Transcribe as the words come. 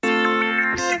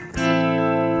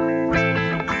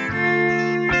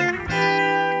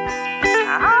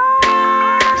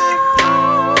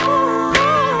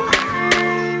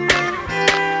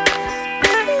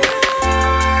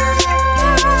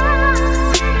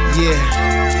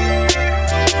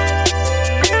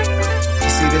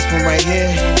one right here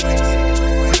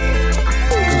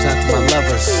goes out to my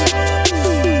lovers.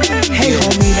 Hey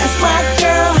homie, that's my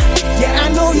girl. Yeah,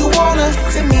 I know you wanna.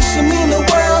 To me, she mean the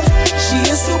world. She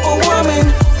a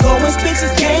superwoman. Go and spit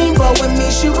your game, but with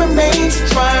me she remains.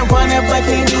 Try and run it, but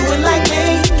can't do it like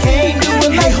me. Can't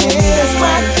do it like me. That's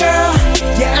my girl.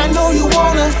 Yeah, I know you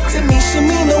wanna. To me, she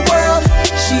mean the world.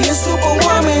 She a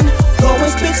superwoman. Go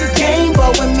and spit your game,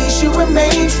 but with me she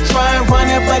remains. Try and run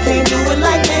it, but can't do it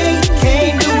like me.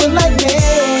 Can't do it like me.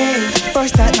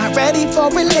 First, I'm not ready for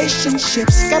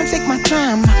relationships. Gotta take my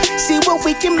time, see what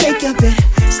we can make of it.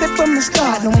 Said from the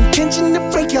start, no intention to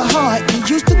break your heart.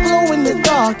 You used to glow in the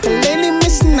dark, but lately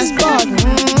missing that spark.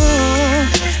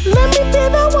 Let me be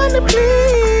the one to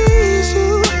please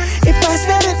you. If I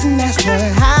said it, then that's what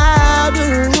I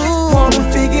do. Wanna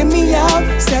figure me out?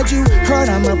 Said you heard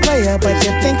I'm a player, but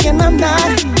you're thinking I'm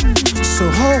not. So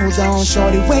hold on,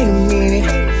 shorty, wait a minute.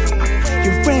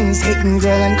 Your friends hating,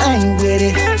 girl, and I ain't with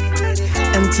it.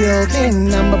 Until then,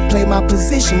 I'ma play my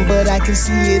position, but I can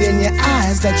see it in your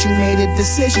eyes that you made a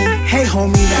decision. Hey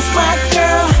homie, that's my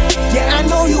girl. Yeah, I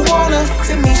know you wanna.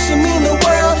 To me, she mean the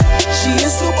world. She a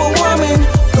superwoman.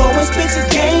 Go and spit your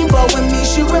game, but with me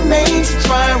she remains.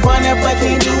 Try and run it, but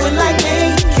can't do it like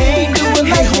me. Can't do it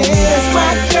like me. That's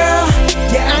my girl.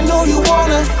 Yeah, I know you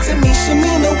wanna. To me, she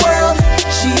mean the world.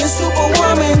 She a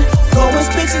superwoman. Go and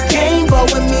spit your game,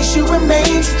 but with me she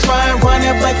remains. Try and run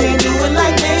it, but can't do it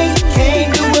like me.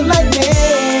 Can't do it like me.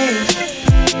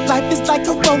 Life is like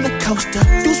a roller coaster,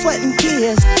 through sweat and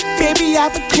tears. Baby, I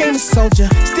became a soldier.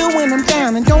 Still when I'm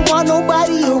down and don't want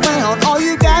nobody around, all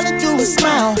you gotta do is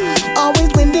smile.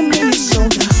 Always lending me your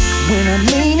shoulder when I'm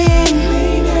leaning.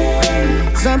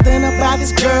 Something about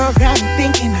this girl got me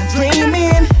thinking I'm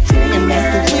dreaming, and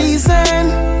that's the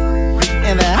reason.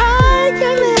 And I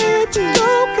can't let you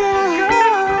go,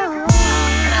 girl.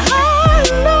 I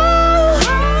know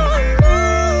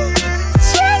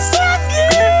just how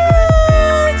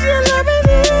good your loving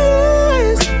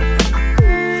is.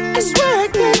 I swear I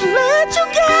can't let you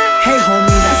go. Hey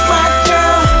homie, that's my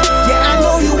girl. Yeah, I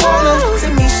know you wanna. To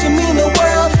me, she mean the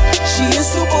world. She a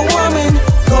superwoman.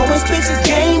 Go and spit your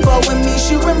game, but with me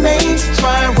she remains.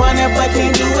 Try and run it, but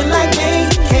can't do it like me.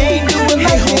 Can't do it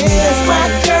like me. That's my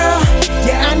girl.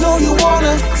 Yeah, I know you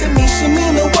wanna. To me, she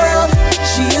mean the world.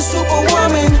 She a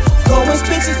superwoman. Go and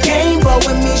spit your game, but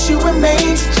with me she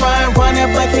remains. Try and run it,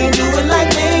 but can't do it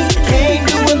like me. Can't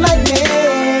do it like me.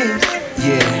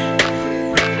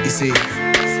 Yeah, you see,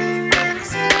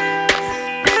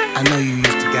 I know you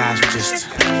used to guys who just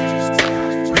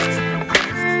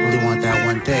really want that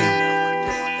one thing.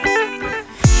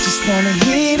 Just wanna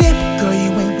hit it, girl,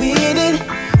 you ain't with it.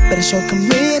 Better show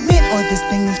commitment or this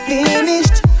thing is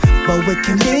finished. But with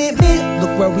commitment,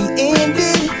 look where we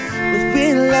ended. With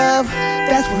real love,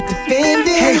 that's worth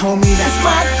defending. Hey homie, that's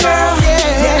my girl.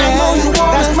 Yeah, I know you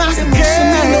want. That's my girl. She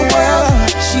mean the world.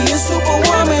 She a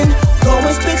superwoman. Go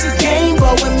and spit your game,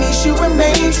 but with me she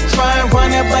remains. Try and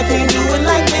run it, but can't do it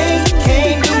like me. Can't